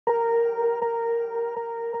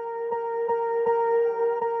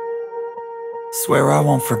Swear I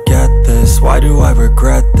won't forget this, why do I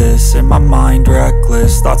regret this? In my mind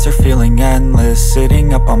reckless, thoughts are feeling endless.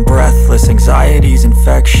 Sitting up I'm breathless, anxiety's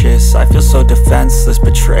infectious. I feel so defenseless,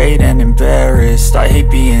 betrayed and embarrassed. I hate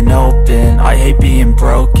being open, I hate being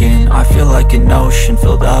broken. I feel like an ocean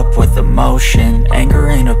filled up with emotion. Anger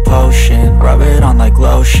ain't a potion, rub it on like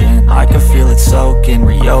lotion. I can feel it soaking,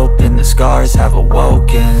 reopen, the scars have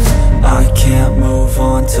awoken. I can't move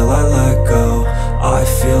on till I let go. I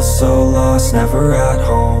feel so lost, never at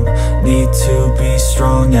home. Need to be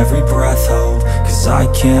strong, every breath hold. Cause I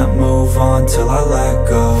can't move on till I let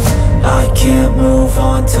go. I can't move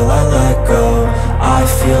on till I let go. I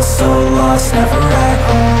feel so lost, never at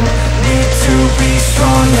home. Need to be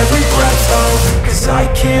strong, every breath hold. Cause I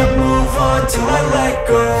can't move on till I let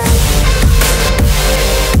go.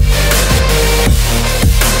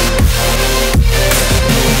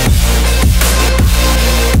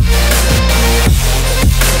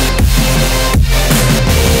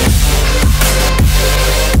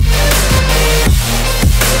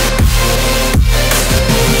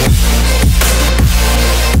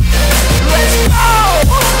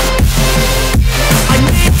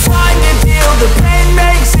 The pain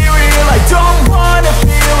makes it real, I don't wanna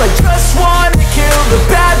feel. I just wanna kill the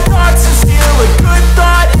bad thoughts and steal a good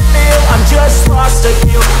thought and feel. I'm just lost, I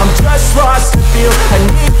feel, I'm just lost to feel. I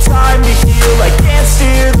need time to heal, I can't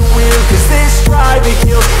steer the wheel. Cause this drive it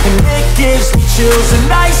kills, and it gives me chills. A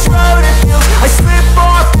nice road it feels, I slip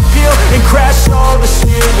off the peel and crash all the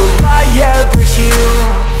steel. Will I ever heal?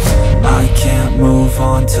 I can't move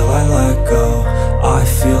on till I let go. I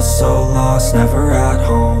feel so lost, never at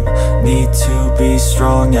home. Need to be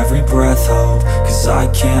strong, every breath hold. Cause I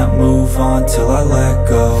can't move on till I let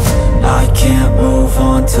go. I can't move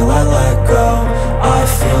on till I let go. I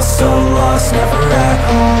feel so lost, never at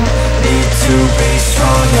home. Need to be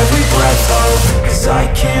strong, every breath hold. Cause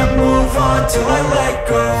I can't move on till I let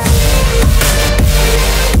go.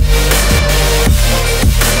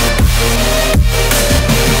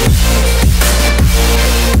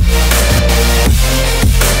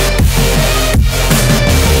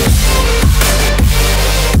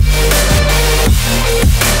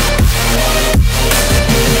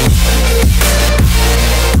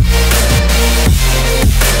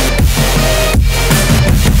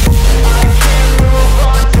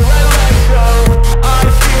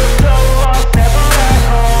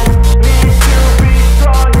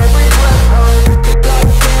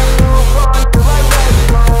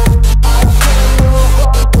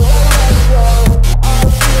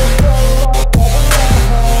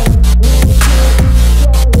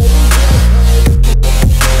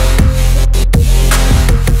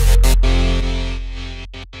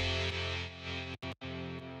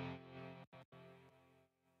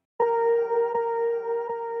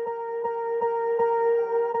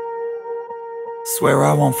 Swear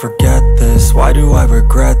I won't forget this, why do I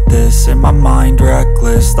regret this? In my mind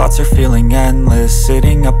reckless, thoughts are feeling endless.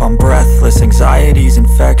 Sitting up I'm breathless, anxiety's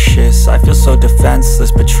infectious. I feel so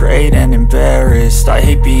defenseless, betrayed and embarrassed. I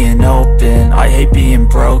hate being open, I hate being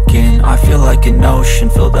broken. I feel like an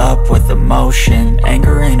ocean filled up with emotion.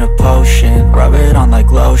 Anger ain't a potion, rub it on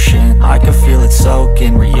like lotion. I can feel it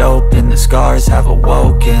soaking, reopen, the scars have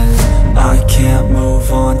awoken. I can't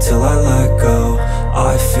move on till I let go.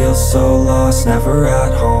 I feel so lost, never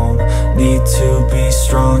at home. Need to be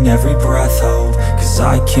strong, every breath hold. Cause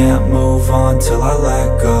I can't move on till I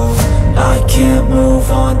let go. I can't move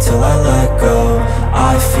on till I let go.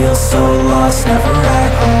 I feel so lost, never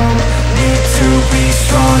at home. Need to be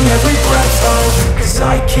strong, every breath hold. Cause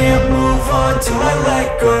I can't move on till I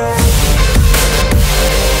let go.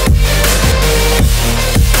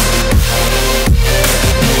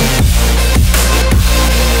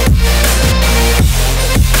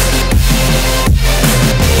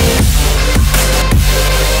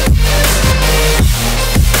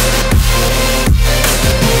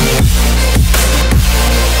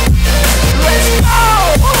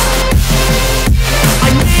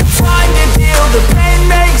 The pain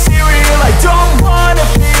makes it real, I don't wanna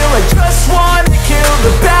feel. I just wanna kill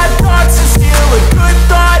the bad thoughts and steal a good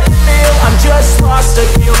thought and feel. I'm just lost, I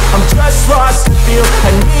feel, I'm just lost to feel.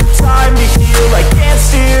 I need time to heal, I can't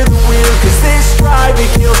steer the wheel. Cause this drive it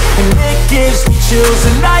kills, and it gives me chills.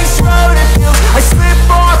 A nice road it feels, I slip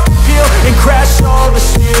off the peel and crash all the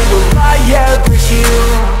steel. Will I ever heal?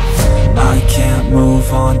 I can't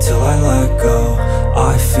move on till I let go.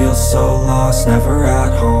 I feel so lost, never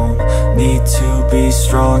at home. Need to be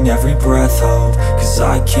strong, every breath hold. Cause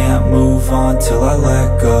I can't move on till I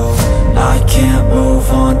let go. I can't move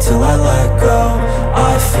on till I let go.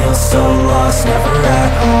 I feel so lost, never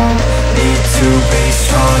at home. Need to be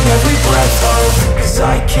strong, every breath hold. Cause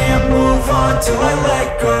I can't move on on till I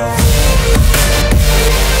let go.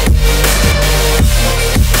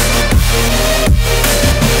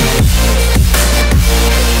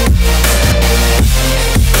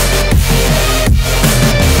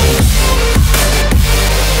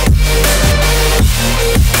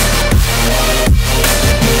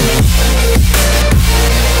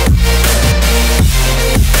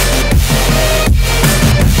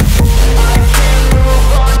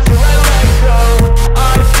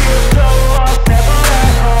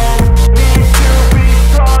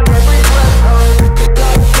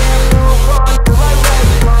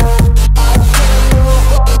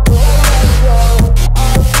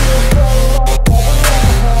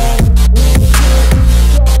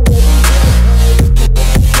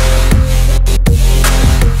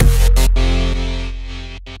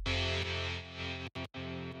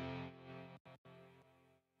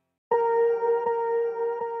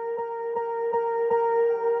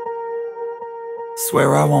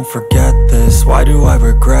 Swear I won't forget this, why do I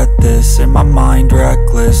regret this? In my mind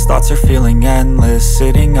reckless, thoughts are feeling endless.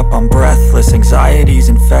 Sitting up, I'm breathless, anxiety's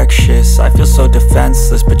infectious. I feel so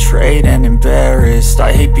defenseless, betrayed and embarrassed.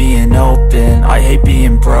 I hate being open, I hate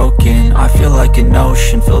being broken. I feel like an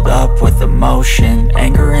ocean, filled up with emotion.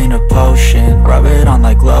 Anger ain't a potion, rub it on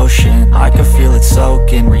like lotion. I can feel it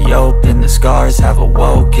soaking, reopen, the scars have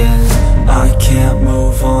awoken. I can't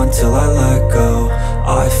move on till I let go.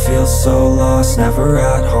 I feel so lost, never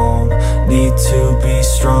at home. Need to be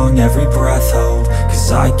strong, every breath hold.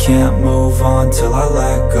 Cause I can't move on till I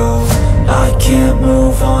let go. I can't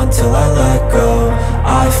move on till I let go.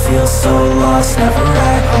 I feel so lost, never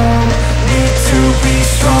at home. Need to be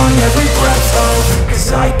strong, every breath hold.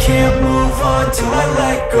 Cause I can't move on till I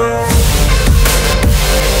let go.